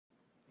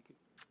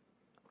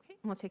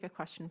We'll take a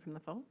question from the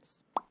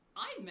phones.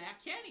 I'm Matt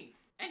Kenney,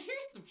 and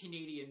here's some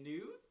Canadian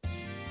news.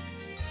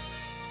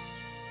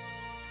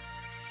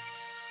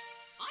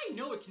 I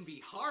know it can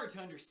be hard to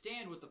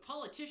understand what the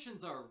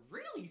politicians are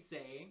really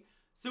saying,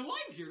 so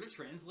I'm here to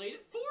translate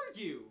it for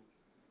you.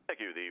 Thank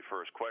you. The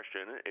first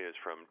question is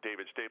from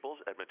David Staples,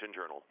 Edmonton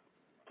Journal.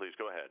 Please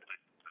go ahead.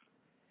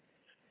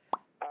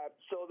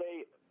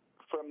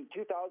 From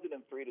 2003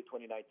 to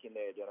 2019,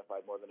 they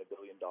identified more than $1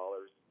 billion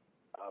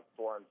of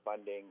foreign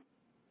funding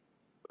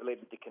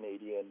related to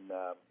Canadian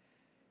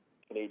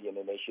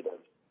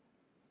initiatives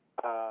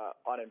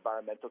on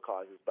environmental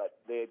causes, but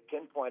they had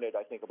pinpointed,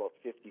 I think, about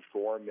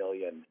 $54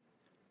 million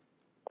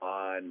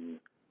on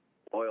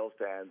oil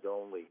sands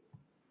only.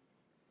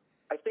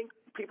 I think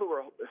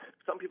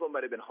some people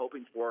might have been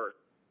hoping for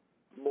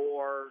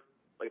more,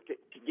 like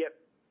to get.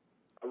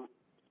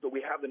 So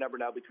we have the number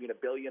now between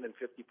 $1 billion and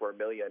 $54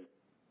 million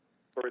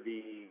for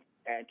the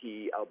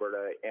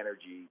anti-Alberta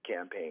energy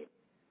campaign.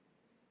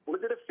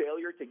 Was it a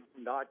failure to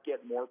not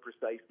get more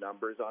precise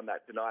numbers on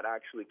that, to not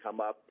actually come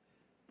up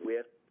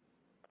with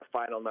a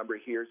final number?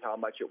 Here's how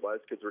much it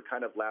was, because we're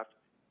kind of left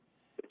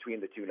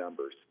between the two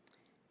numbers.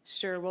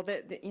 Sure. Well,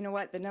 you know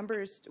what? The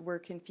numbers were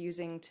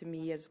confusing to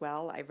me as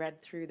well. I read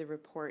through the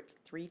report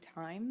 3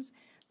 times,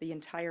 the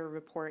entire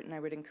report, and I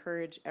would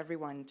encourage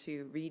everyone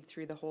to read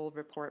through the whole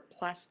report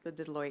plus the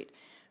Deloitte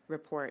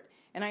report.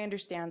 And I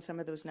understand some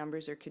of those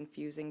numbers are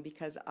confusing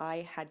because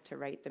I had to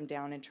write them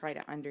down and try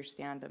to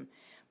understand them.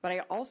 But I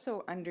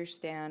also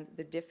understand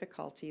the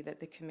difficulty that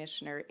the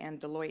Commissioner and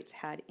Deloitte's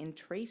had in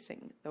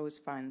tracing those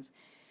funds.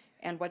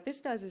 And what this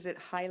does is it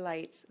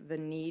highlights the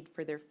need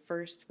for their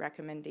first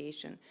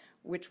recommendation,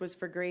 which was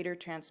for greater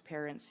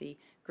transparency,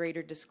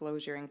 greater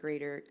disclosure, and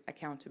greater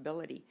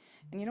accountability.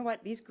 And you know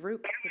what? These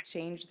groups could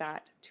change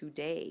that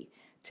today.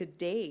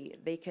 Today,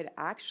 they could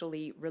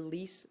actually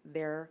release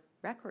their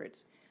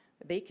records.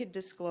 They could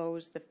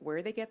disclose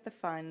where they get the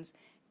funds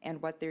and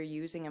what they're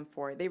using them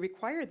for. They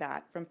require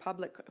that from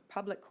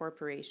public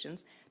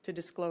corporations to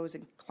disclose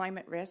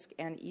climate risk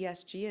and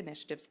ESG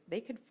initiatives. They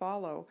could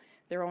follow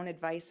their own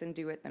advice and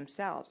do it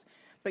themselves.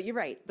 But you're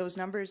right, those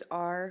numbers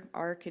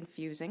are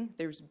confusing.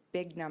 There's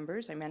big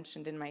numbers. I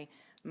mentioned in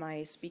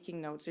my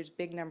speaking notes, there's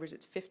big numbers.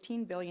 It's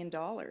 $15 billion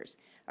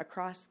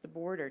across the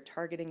border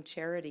targeting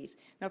charities.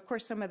 Now, of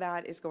course, some of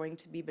that is going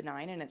to be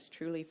benign, and it's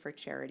truly for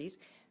charities.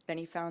 Then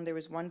he found there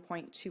was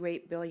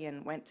 $1.28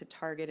 billion went to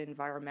target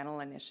environmental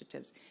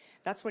initiatives.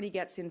 That's when he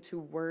gets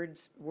into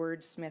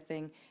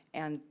wordsmithing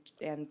and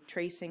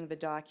tracing the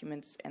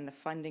documents and the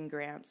funding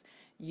grants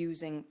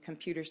using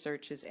computer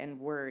searches and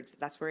words.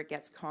 That's where it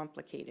gets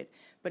complicated.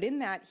 But in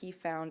that, he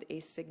found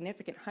a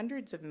significant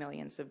hundreds of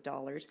millions of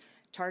dollars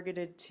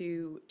targeted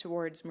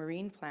towards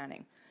marine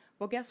planning.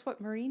 Well, guess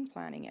what marine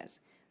planning is?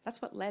 That's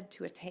what led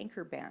to a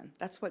tanker ban.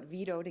 That's what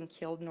vetoed and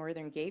killed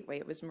Northern Gateway.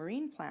 It was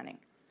marine planning.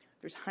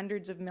 There's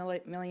hundreds of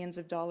millions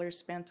of dollars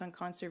spent on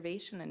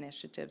conservation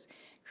initiatives,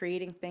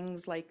 creating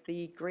things like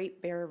the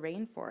Great Bear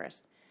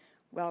Rainforest.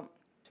 Well,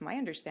 to my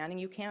understanding,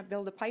 you can't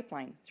build a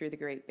pipeline through the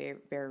Great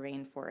Bear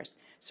Rainforest.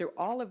 So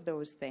all of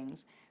those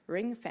things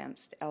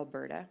ring-fenced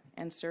Alberta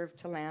and served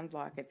to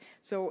landlock it.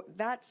 So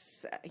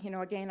that's,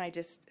 again, I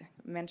just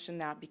mentioned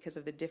that because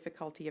of the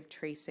difficulty of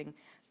tracing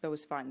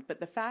those funds.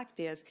 But the fact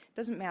is, it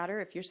doesn't matter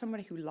if you're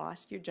somebody who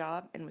lost your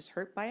job and was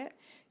hurt by it.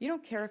 You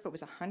don't care if it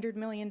was $100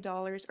 million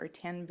or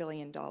 $10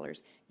 billion.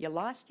 You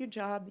lost your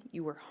job,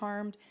 you were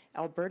harmed,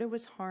 Alberta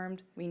was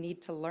harmed. We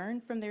need to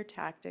learn from their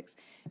tactics,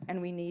 and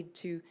we need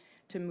to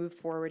move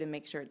forward and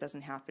make sure it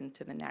doesn't happen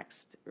to the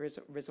next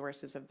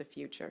resources of the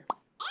future.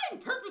 I'm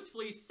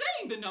purposefully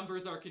saying the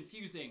numbers are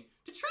confusing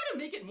to try to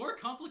make it more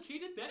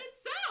complicated than it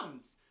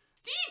sounds.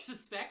 Steve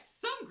suspects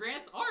some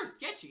grants are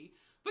sketchy,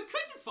 but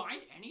couldn't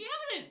find any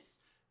evidence.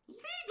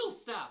 Legal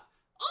stuff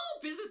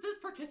all businesses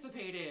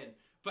participate in.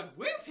 But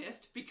we're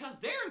pissed because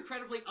their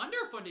incredibly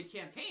underfunded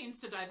campaigns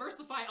to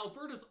diversify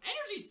Alberta's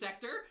energy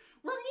sector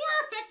were more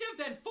effective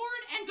than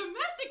foreign and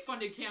domestic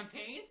funded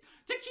campaigns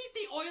to keep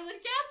the oil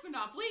and gas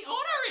monopoly on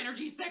our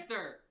energy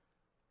sector.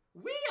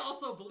 We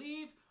also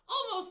believe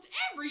almost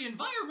every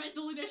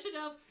environmental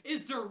initiative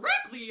is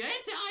directly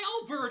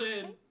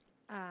anti-Albertan.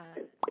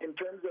 In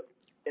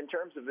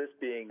terms of this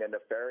being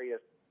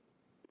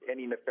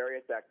any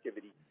nefarious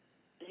activity,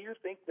 do you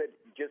think that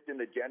just in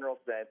the general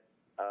sense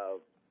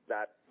of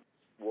that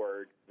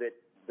word, that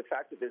the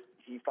fact that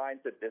he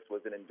finds that this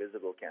was an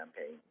invisible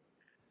campaign,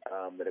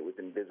 that it was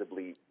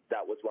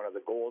that was one of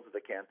the goals of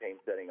the campaign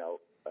setting out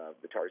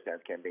the tar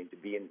sands campaign to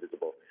be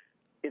invisible.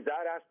 Is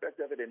that aspect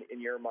of it, in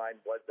your mind,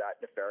 was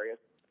that nefarious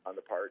on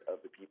the part of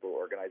the people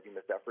organizing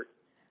this effort?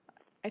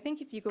 I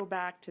think if you go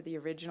back to the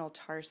original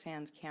tar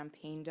sands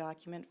campaign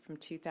document from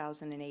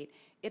 2008,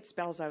 it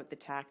spells out the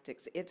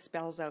tactics, it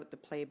spells out the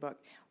playbook,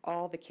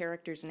 all the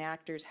characters and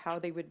actors, how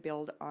they would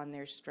build on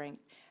their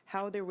strength,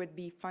 how there would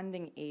be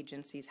funding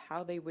agencies,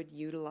 how they would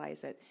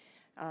utilize it.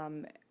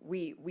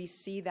 We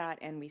see that,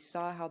 and we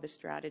saw how the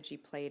strategy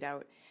played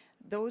out.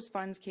 Those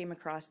funds came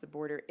across the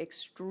border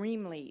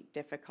extremely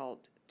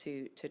difficult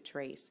to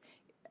trace.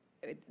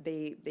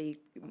 they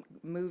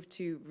moved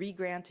to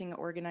re-granting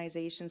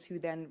organizations who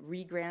then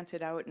re-grant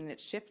it out, and it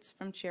shifts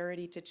from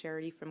charity to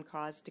charity, from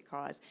cause to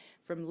cause,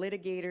 from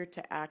litigator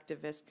to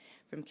activist,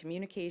 from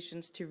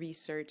communications to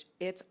research.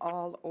 It's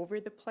all over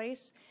the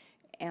place,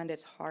 and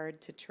it's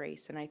hard to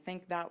trace. And I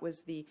think that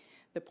was the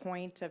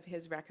point of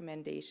his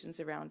recommendations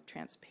around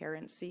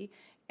transparency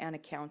and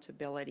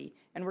accountability.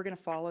 And we're going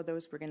to follow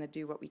those. We're going to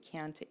do what we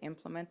can to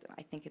implement them.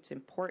 I think it's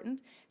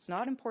important. It's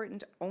not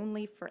important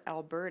only for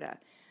Alberta,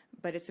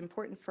 but it's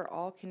important for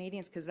all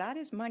Canadians, because that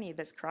is money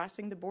that's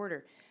crossing the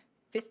border.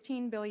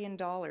 $15 billion,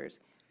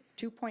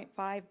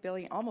 $2.5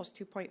 billion, almost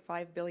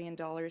 $2.5 billion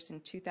in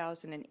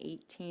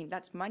 2018.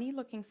 That's money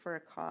looking for a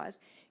cause.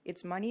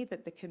 It's money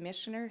that the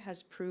Commissioner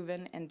has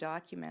proven and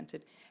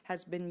documented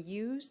has been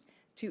used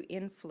to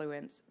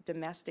influence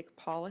domestic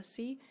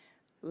policy,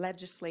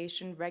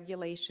 legislation,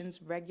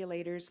 regulations,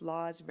 regulators,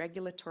 laws,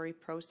 regulatory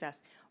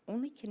process.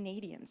 Only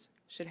Canadians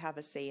should have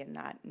a say in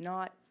that,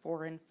 not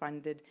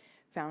foreign-funded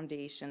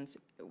foundations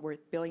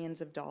worth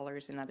billions of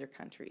dollars in other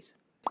countries.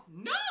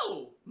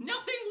 No!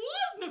 Nothing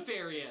was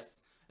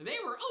nefarious! They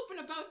were open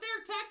about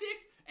their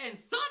tactics and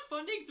sought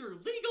funding through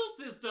legal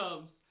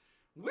systems.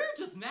 We're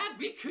just mad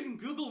we couldn't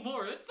Google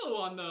more info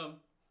on them.